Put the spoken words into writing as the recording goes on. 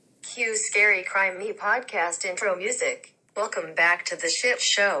Cue Scary Crime Me podcast intro music. Welcome back to the shit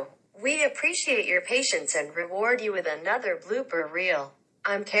show. We appreciate your patience and reward you with another blooper reel.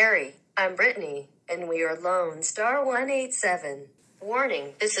 I'm Carrie. I'm Brittany. And we are Lone Star 187.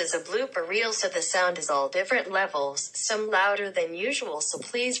 Warning, this is a blooper reel, so the sound is all different levels, some louder than usual, so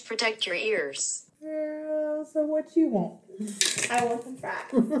please protect your ears. So what you want? I want some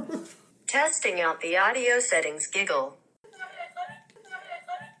facts. Testing out the audio settings giggle.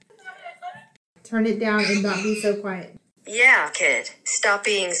 Turn it down and not be so quiet. Yeah, kid. Stop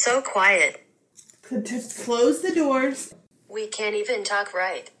being so quiet. Just close the doors. We can't even talk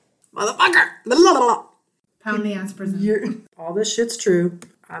right. Motherfucker! Pound the ass prison. All this shit's true.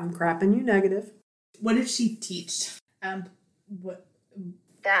 I'm crapping you negative. What did she teach? What?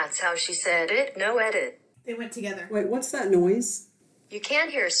 That's how she said it, no edit. They went together. Wait, what's that noise? You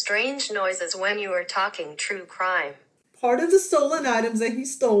can't hear strange noises when you are talking true crime. Part of the stolen items that he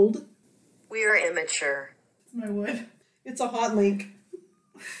stole. We are immature. It's my Wood. It's a hot link.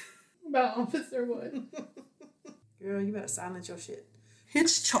 About Officer Wood. Girl, you better silence your shit.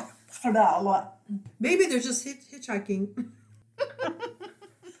 Maybe they're just hitchhiking.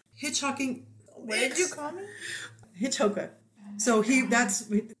 Hitchhiking. What did you call me? Hitchhiker. So that's.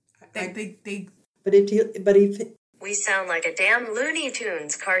 They. But if. We sound like a damn Looney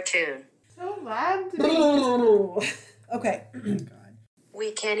Tunes cartoon. So loud today. Okay. Oh my God.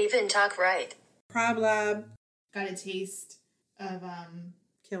 We can't even talk right. Problem. Got a taste of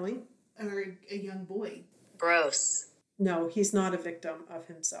Killing? or a young boy. Gross. No, he's not a victim of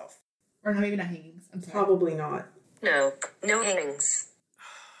himself. Or no, maybe not hangings. I'm sorry. Probably not. No hangings.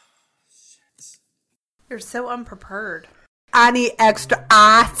 Shit. You're so unprepared. I need extra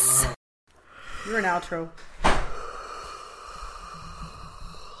ice. You're an outro.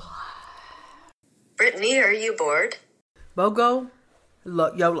 Brittany, are you bored? BOGO,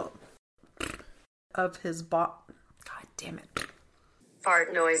 YOLO. Of his bot. God damn it.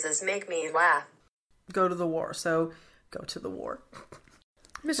 Fart noises make me laugh. Go to the war. So, go to the war.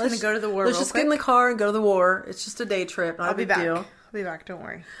 I'm just going to go to the war Let's real just quick. get in the car and go to the war. It's just a day trip. Not I'll a be big back. deal. I'll be back. Don't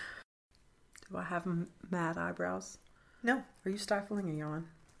worry. Do I have mad eyebrows? No. Are you stifling a yawn?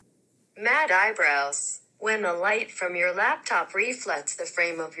 Mad eyebrows. When the light from your laptop reflects the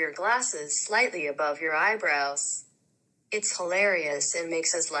frame of your glasses slightly above your eyebrows. It's hilarious and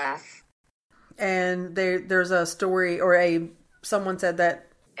makes us laugh. And there's a story, or someone said that.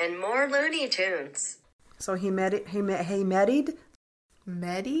 And more Looney Tunes. So he married.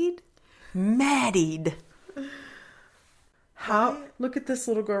 How? Look at this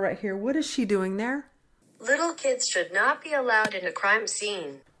little girl right here. What is she doing there? Little kids should not be allowed in a crime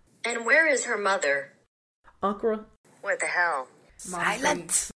scene. And where is her mother? Uncle. What the hell?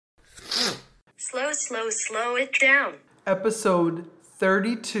 Silence. Slow it down. Episode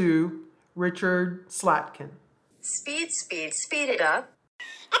 32, Richard Slatkin. Speed it up.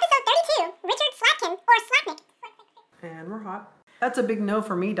 Episode 32, Richard Slatkin or Slatnik. And we're hot. That's a big no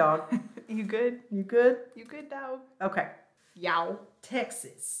for me, dog. You good? You good? You good, dog? Okay. Yow.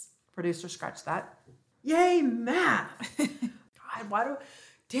 Texas. Producer, scratch that. Yay, math. God, why do...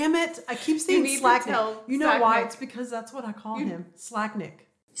 Damn it. I keep saying need to Slacknick. tell You know why? Slacknick. It's because that's what I call him. Slacknick.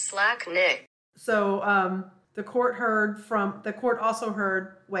 Slack Nick. So, the court also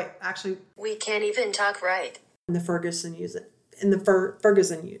heard... Wait, actually... We can't even talk right. In the Ferguson unit.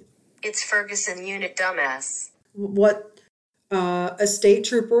 Ferguson unit. It's Ferguson unit, dumbass. What? A state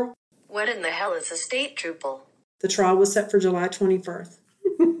trooper. What in the hell is a state trooper? The trial was set for July 21st.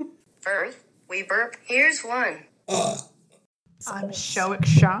 Firth, we burp. Here's one. I'm so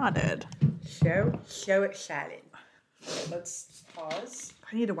excited. So excited. Let's pause.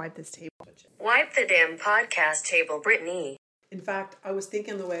 I need to wipe this table. Wipe the damn podcast table, Brittany. In fact, I was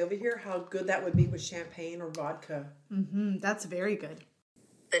thinking on the way over here how good that would be with champagne or vodka. Mm-hmm. That's very good.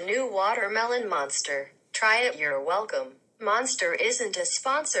 The new watermelon monster. Try it, you're welcome. Monster isn't a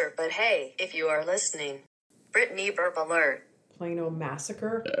sponsor, but hey, if you are listening. Brittany burp alert. Plano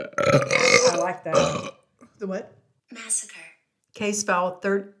massacre. I like that. The what? Massacre. Case file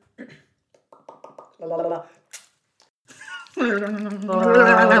third. La, la, la, la. And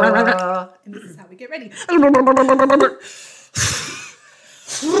this is how we get ready. What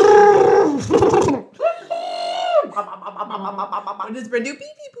does Brenda do?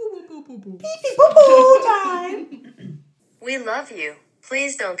 Beep, beep, boo, boo, boo, boo. Beep, beep, boo, boo time. We love you.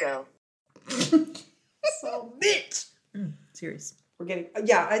 Please don't go. So bitch. Serious. We're getting.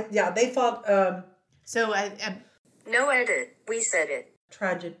 They thought. So, No edit. We said it.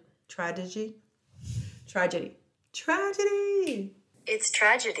 Tragedy. It's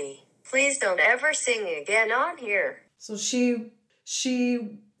tragedy. Please don't ever sing again on here. So she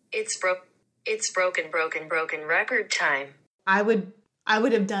It's broken record time. I would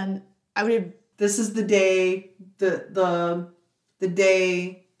have. This is the day, the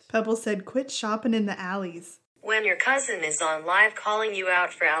day. Pebble said, quit shopping in the alleys. When your cousin is on live calling you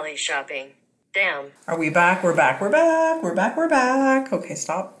out for alley shopping. Damn. Are we back? We're back. We're back. We're back. We're back. Okay,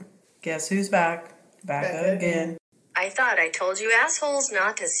 stop. Guess who's back? Back again. I thought I told you assholes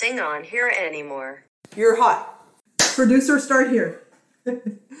not to sing on here anymore. You're hot. Producer, start here.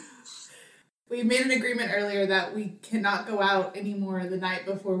 We made an agreement earlier that we cannot go out anymore the night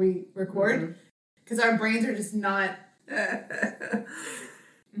before we record because our brains are just not.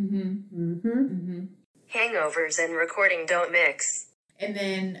 Hangovers and recording don't mix. And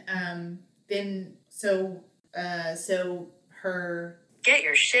then so her Get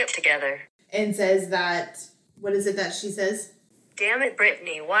your shit together. and says that what is it that she says? Damn it,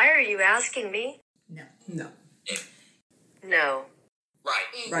 Brittany, why are you asking me? No. No. No.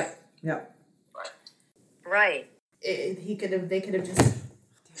 Right. Yep. Right. They could have just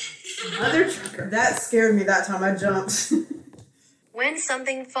mother trucker. That scared me that time. I jumped. When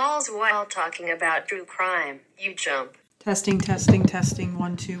something falls while talking about true crime, you jump. Testing.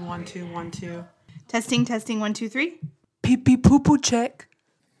 1 2 1 2 1 2. Testing 1 2 3. Pee pee poo poo check.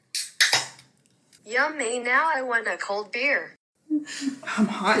 Yummy, now I want a cold beer. I'm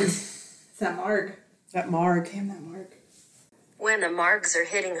hot. It's that Marg. That Marg. Damn that Marg. When the margs are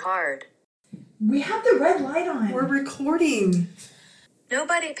hitting hard. We have the red light on. We're recording.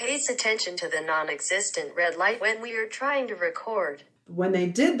 Nobody pays attention to the non-existent red light when we are trying to record. When they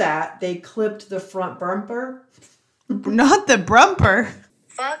did that, they clipped the front bumper. Not the brumper.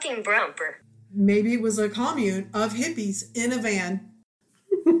 Fucking brumper. Maybe it was a commune of hippies in a van.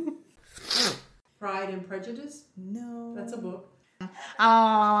 Pride and Prejudice? No. That's a book.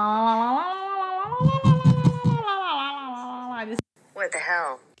 What the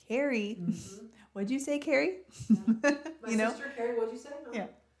hell? Carrie. What'd you say, Carrie? My sister, Carrie, what'd you say? Yeah.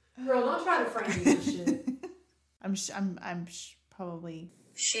 Girl, don't try to frame me this shit. I'm probably.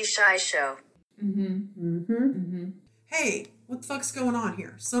 She shy show. Hey, what the fuck's going on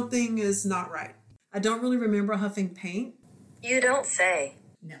here? Something is not right. I don't really remember huffing paint. You don't say.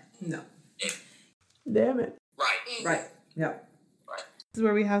 No. Damn it. Right. Yep. This is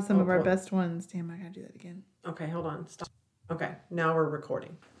where we have some of our cool. best ones. Damn, I gotta do that again. Okay, hold on. Stop. Okay, now we're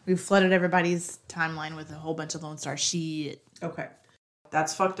recording. We've flooded everybody's timeline with a whole bunch of Lone Star shit. Okay.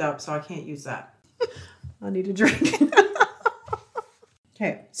 That's fucked up, so I can't use that. I need a drink.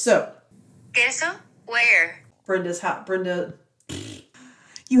 Okay, so Queso? Where? Brenda's hat. Brenda.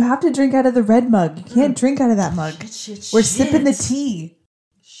 You have to drink out of the red mug. You can't drink out of that mug. Shit. We're sipping the tea.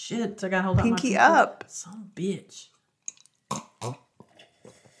 Shit, I gotta hold out my Pinky up. Son of a bitch.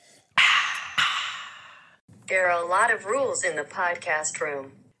 There are a lot of rules in the podcast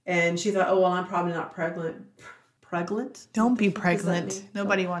room. And she thought, oh, well, I'm probably not pregnant. Pregnant? Don't be What does that pregnant. mean?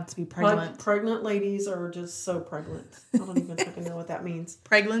 Nobody wants to be pregnant. Pregnant ladies are just so pregnant. I don't even fucking know what that means.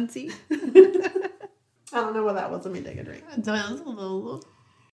 Pregnancy? I don't know what that was. Let me take a drink.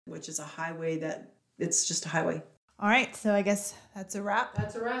 Which is a highway that, it's just a highway. All right, so I guess that's a wrap.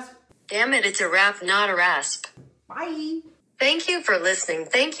 That's a rasp. Damn it, it's a rap, not a rasp. Bye. Thank you for listening.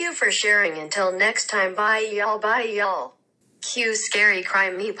 Thank you for sharing. Until next time, bye y'all, bye y'all. Cue Scary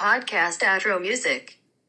Crime Me podcast outro music.